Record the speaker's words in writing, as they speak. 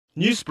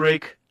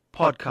Newsbreak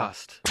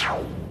Podcast.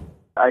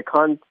 I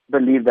can't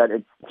believe that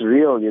it's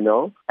real, you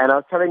know? And I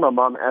was telling my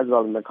mom as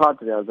well in the car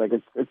today, I was like,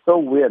 it's so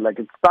weird. Like,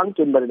 it's sunk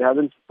in, but it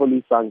hasn't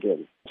fully sunk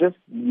in. Just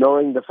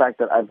knowing the fact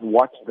that I've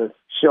watched this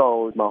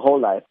show my whole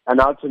life, and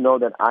now to know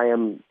that I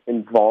am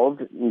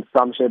involved in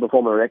some shape or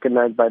form or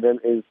recognized by them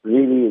is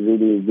really,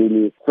 really,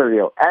 really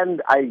surreal.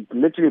 And I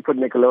literally put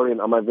Nickelodeon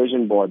on my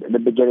vision board at the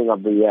beginning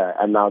of the year,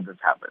 and now this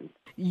happened.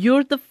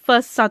 You're the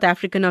first South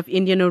African of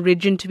Indian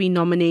origin to be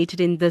nominated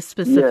in this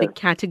specific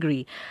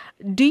category.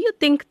 Do you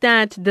think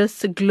that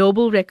this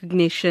global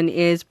recognition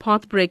is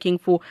path-breaking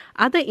for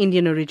other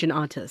Indian origin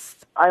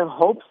artists? I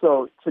hope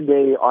so.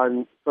 Today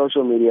on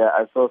social media,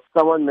 I saw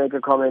someone make a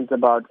comment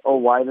about,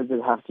 why does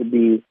it have to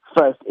be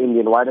first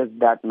Indian? Why does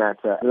that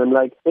matter? And I'm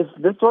like, if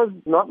this was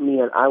not me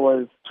and I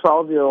was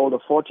 12-year-old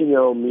or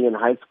 14-year-old me in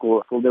high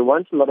school, there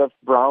weren't a lot of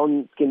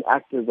brown-skinned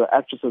actors or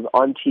actresses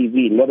on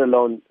TV, let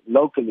alone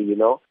locally, you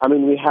know? I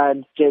mean, we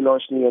had Jay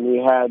Loshni and we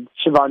had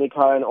Shivani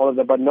Kar and all of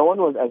that, but no one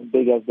was as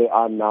big as they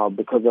are now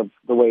because of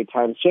the way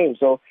times change.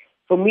 So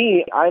for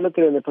me, I look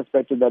at it in the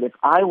perspective that if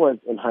I was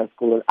in high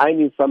school and I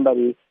knew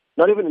somebody,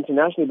 not even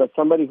internationally, but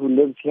somebody who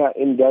lives here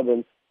in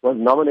Durban was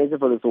nominated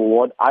for this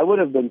award, I would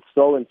have been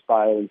so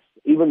inspired,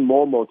 even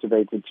more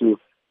motivated to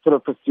sort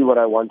of pursue what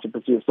I want to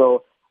pursue.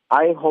 So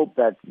I hope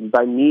that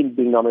by me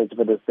being nominated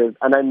for this,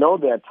 and I know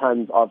there are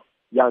tons of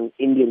young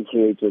Indian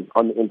creators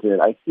on the internet.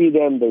 I see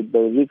them, they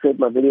recreate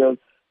my videos.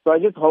 So I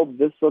just hope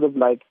this sort of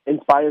like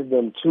inspires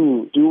them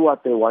to do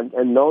what they want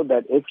and know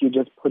that if you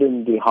just put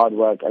in the hard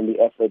work and the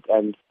effort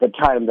and the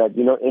time that,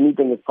 you know,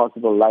 anything is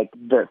possible like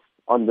this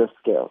on this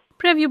scale.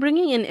 Prev, you're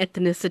bringing in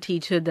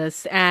ethnicity to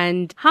this,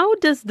 and how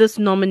does this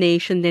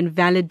nomination then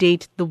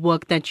validate the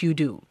work that you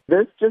do?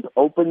 This just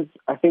opens,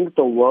 I think,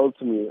 the world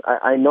to me.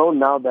 I know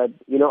now that,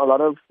 you know, a lot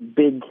of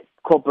big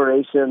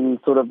corporations,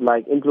 sort of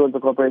like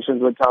influencer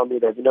corporations would tell me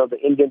that, you know, the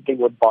Indian thing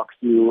would box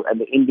you and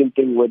the Indian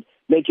thing would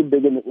make you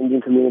big in the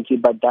Indian community,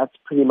 but that's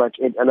pretty much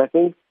it. And I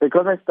think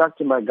because I stuck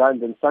to my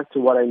guns and stuck to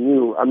what I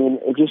knew, I mean,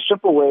 if you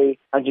strip away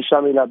Aunty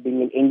Shamila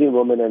being an Indian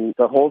woman and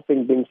the whole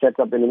thing being set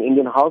up in an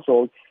Indian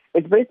household,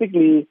 it's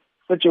basically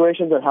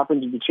situations that happen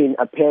between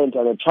a parent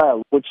and a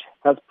child, which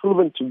has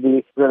proven to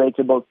be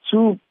relatable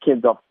to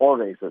kids of all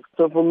races.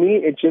 So for me,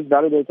 it just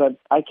validates that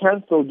I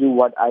can still do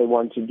what I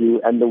want to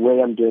do and the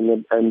way I'm doing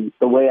it and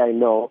the way I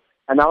know.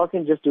 And now I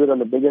can just do it on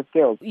a bigger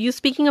scale. You're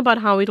speaking about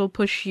how it'll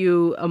push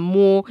you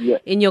more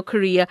in your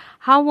career.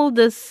 How will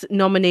this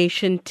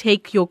nomination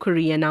take your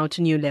career now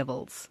to new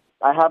levels?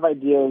 I have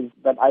ideas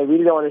that I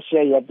really don't want to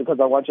share yet because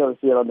I want you to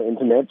see it on the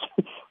internet.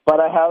 But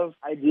I have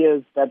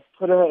ideas that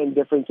put her in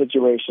different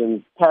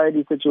situations,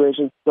 parody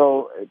situations.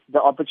 So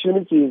the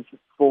opportunities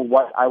for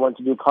what I want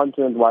to do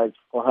content-wise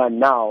for her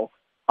now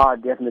are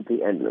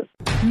definitely endless.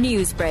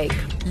 Newsbreak,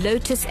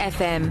 Lotus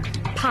FM,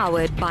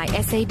 powered by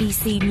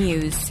SABC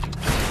News.